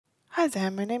Hi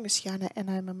there, my name is Yana and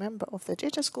I'm a member of the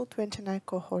Data School 29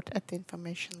 cohort at the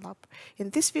Information Lab. In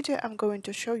this video, I'm going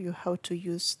to show you how to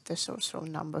use the source row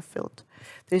number field.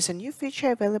 There is a new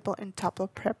feature available in Tableau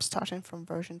Prep starting from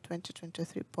version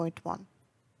 2023.1.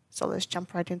 So let's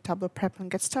jump right in Tableau Prep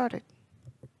and get started.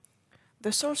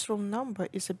 The source row number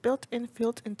is a built-in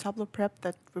field in Tableau Prep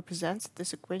that represents the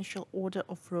sequential order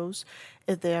of rows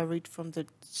as they are read from the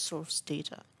source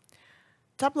data.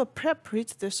 Tableau Prep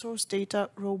reads the source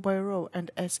data row by row, and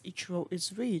as each row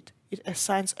is read, it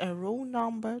assigns a row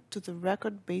number to the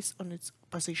record based on its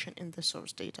position in the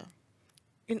source data.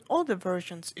 In older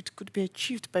versions, it could be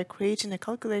achieved by creating a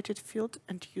calculated field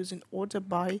and using order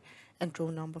by and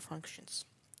row number functions.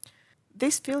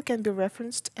 This field can be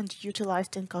referenced and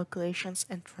utilized in calculations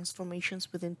and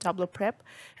transformations within Tableau Prep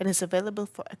and is available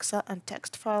for Excel and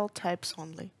text file types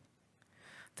only.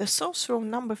 The source row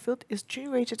number field is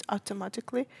generated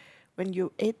automatically when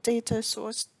you add data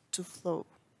source to flow.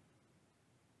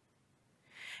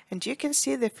 And you can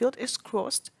see the field is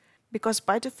crossed because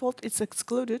by default it's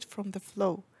excluded from the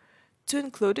flow. To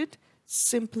include it,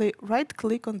 simply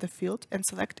right-click on the field and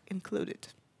select Included.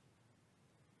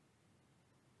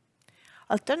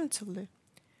 Alternatively,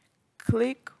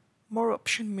 click More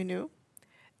Option menu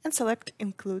and select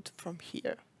Include from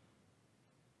here.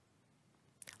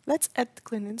 Let's add the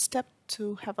cleaning step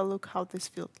to have a look how this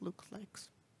field looks like.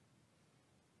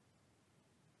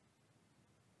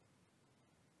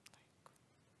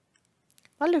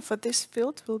 Value for this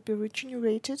field will be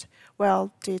regenerated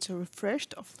while data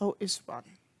refreshed or flow is run.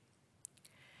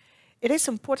 It is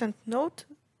important to note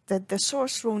that the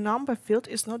source row number field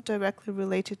is not directly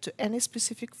related to any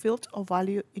specific field or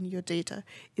value in your data.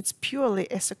 It's purely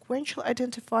a sequential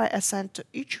identifier assigned to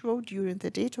each row during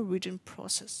the data reading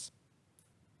process.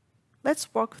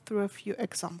 Let's walk through a few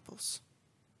examples.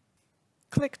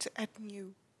 Click to add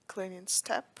new cleaning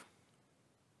step.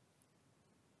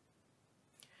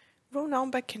 Row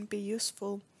number can be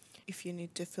useful if you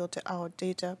need to filter out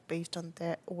data based on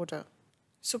their order.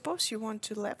 Suppose you want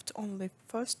to left only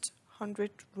first 100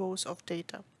 rows of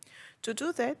data. To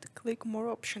do that, click More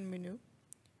Option menu,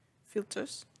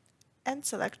 Filters, and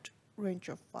select Range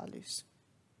of Values.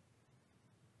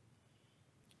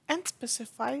 And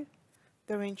specify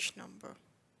the range number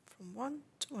from 1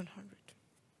 to 100.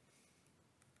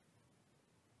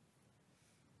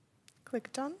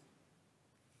 Click Done.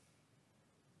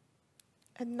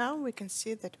 And now we can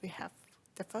see that we have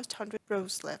the first 100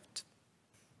 rows left.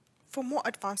 For more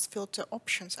advanced filter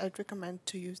options, I'd recommend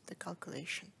to use the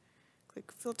calculation.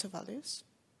 Click Filter Values,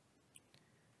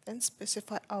 then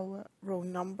specify our row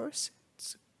numbers,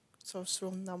 source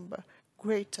row number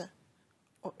greater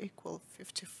or equal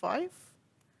 55,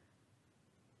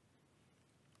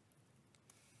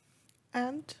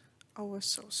 and our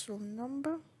source row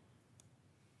number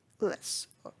less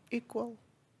or equal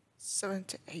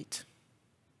 78.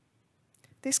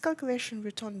 This calculation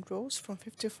returned rows from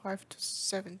 55 to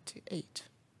 78.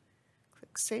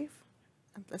 Click Save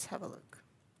and let's have a look.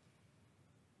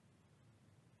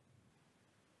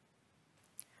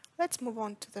 Let's move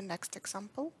on to the next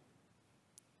example.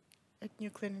 Add new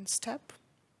cleaning step.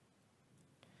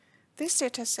 This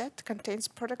dataset contains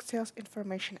product sales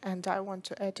information and I want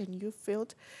to add a new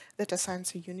field that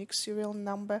assigns a unique serial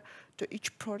number to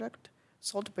each product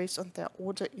sold based on their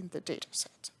order in the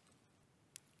dataset.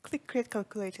 Click Create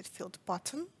Calculated Field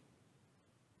button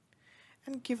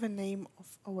and give a name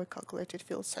of our calculated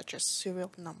field such as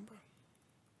serial number.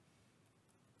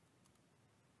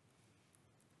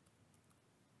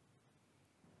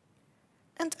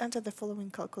 And enter the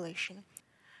following calculation.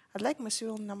 I'd like my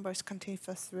serial numbers to contain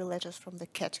first 3 letters from the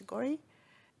category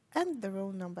and the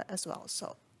row number as well.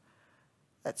 So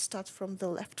let's start from the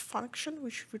left function,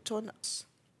 which returns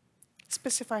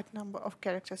specified number of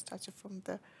characters starting from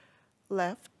the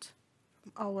left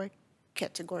from our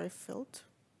category field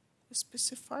we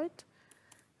specified,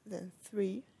 then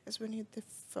 3 as we need the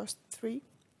first 3,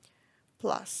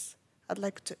 plus I'd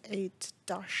like to add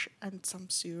dash and some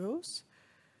zeros,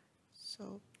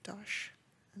 so dash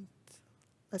and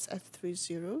let's add 3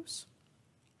 zeros,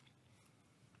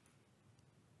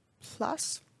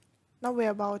 plus now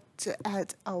we're about to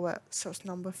add our source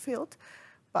number field,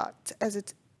 but as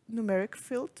it's numeric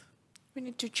field we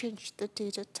need to change the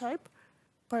data type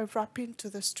by wrapping to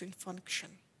the string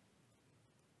function.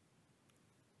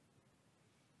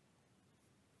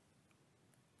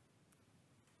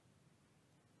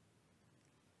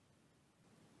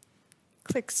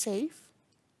 Click Save.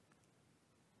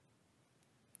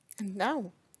 And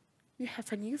now you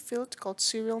have a new field called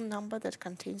serial number that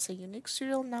contains a unique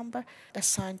serial number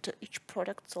assigned to each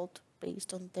product sold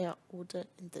based on their order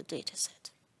in the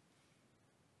dataset.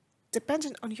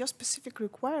 Depending on your specific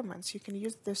requirements, you can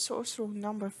use the source row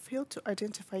number field to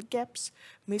identify gaps,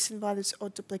 missing values, or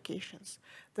duplications.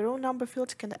 The row number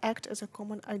field can act as a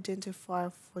common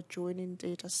identifier for joining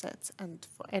data sets and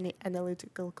for any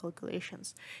analytical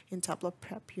calculations. In Tableau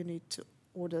Prep, you need to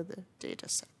order the data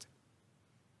set.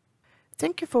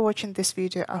 Thank you for watching this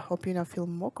video. I hope you now feel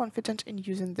more confident in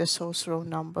using the source row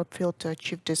number field to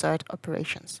achieve desired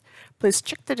operations. Please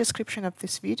check the description of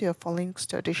this video for links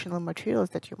to additional materials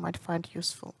that you might find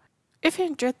useful. If you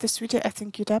enjoyed this video, I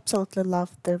think you'd absolutely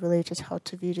love the related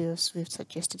how-to videos we've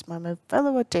suggested by my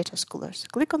fellow data schoolers.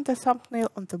 Click on the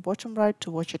thumbnail on the bottom right to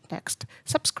watch it next.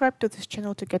 Subscribe to this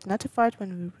channel to get notified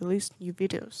when we release new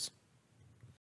videos.